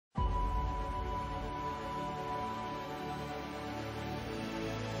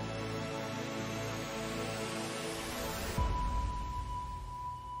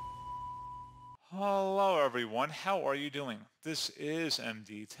everyone, how are you doing? This is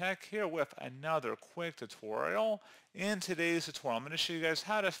MD Tech here with another quick tutorial. In today's tutorial, I'm going to show you guys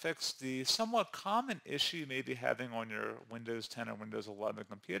how to fix the somewhat common issue you may be having on your Windows 10 or Windows 11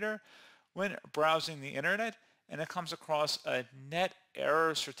 computer when browsing the internet and it comes across a net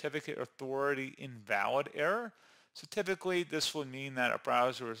error certificate authority invalid error. So typically this would mean that a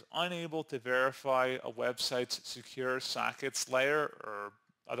browser is unable to verify a website's secure sockets layer, or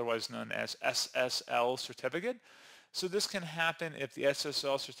otherwise known as SSL certificate. So this can happen if the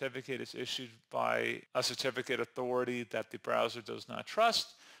SSL certificate is issued by a certificate authority that the browser does not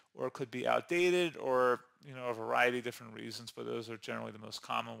trust, or it could be outdated, or a variety of different reasons, but those are generally the most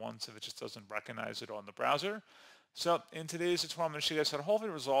common ones if it just doesn't recognize it on the browser. So in today's tutorial, I'm going to show you guys how to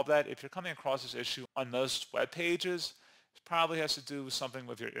hopefully resolve that. If you're coming across this issue on most web pages, it probably has to do with something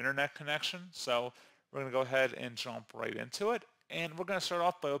with your internet connection. So we're going to go ahead and jump right into it. And we're going to start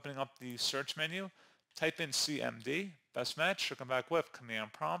off by opening up the search menu, type in CMD, best match, you'll come back with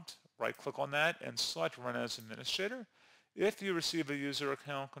command prompt, right click on that and select run as administrator. If you receive a user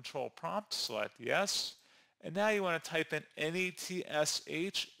account control prompt, select yes. And now you want to type in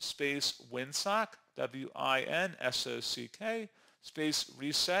NETSH space winsock, WINSOCK, space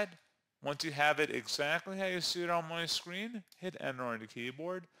reset. Once you have it exactly how you see it on my screen, hit enter on the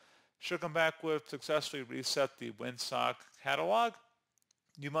keyboard. Should come back with successfully reset the WinSock catalog.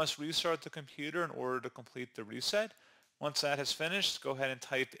 You must restart the computer in order to complete the reset. Once that has finished, go ahead and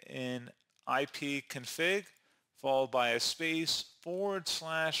type in ipconfig followed by a space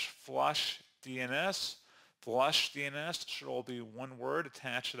 /flush DNS. Flush DNS should all be one word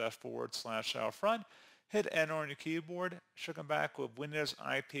attached to that / out front. Hit enter on your keyboard. Should come back with Windows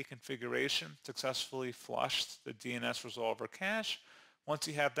IP configuration successfully flushed the DNS resolver cache. Once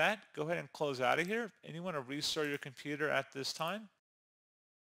you have that, go ahead and close out of here, and you want to restart your computer at this time.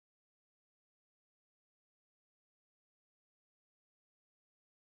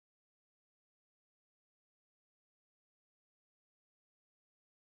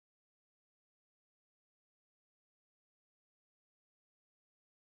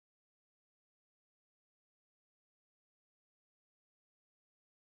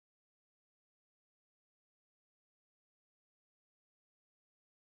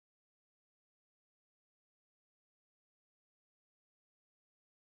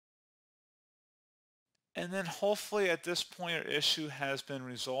 And then hopefully at this point your issue has been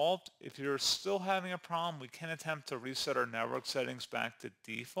resolved. If you're still having a problem, we can attempt to reset our network settings back to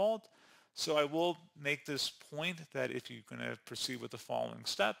default. So I will make this point that if you're going to proceed with the following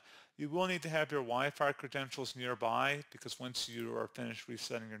step, you will need to have your Wi-Fi credentials nearby, because once you are finished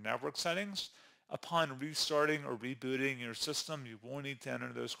resetting your network settings, upon restarting or rebooting your system, you will need to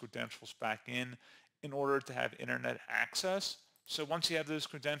enter those credentials back in order to have internet access. So once you have those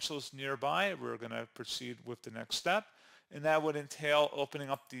credentials nearby, we're going to proceed with the next step. And that would entail opening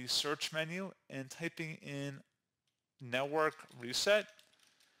up the search menu and typing in network reset.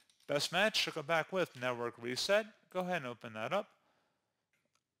 Best match should go back with network reset. Go ahead and open that up.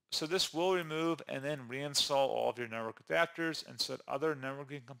 So this will remove and then reinstall all of your network adapters and set other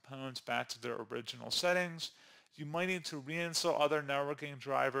networking components back to their original settings. You might need to reinstall other networking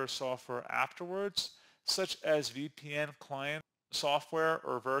driver software afterwards, such as VPN client software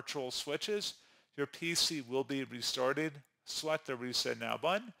or virtual switches. Your PC will be restarted. Select the Reset Now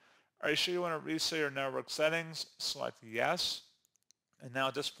button. Are you sure you want to reset your network settings? Select Yes. And now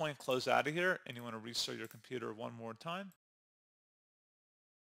at this point, close out of here, and you want to restart your computer one more time.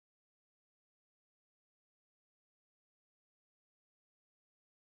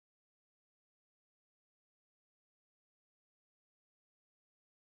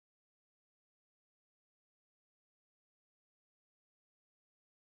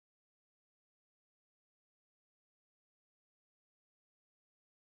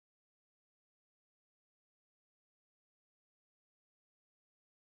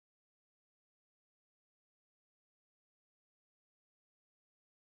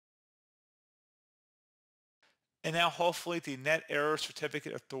 And now hopefully the net error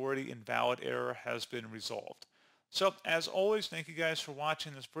certificate authority invalid error has been resolved. So as always, thank you guys for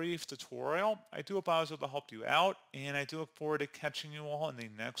watching this brief tutorial. I do hope I was able to help you out, and I do look forward to catching you all in the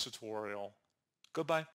next tutorial. Goodbye.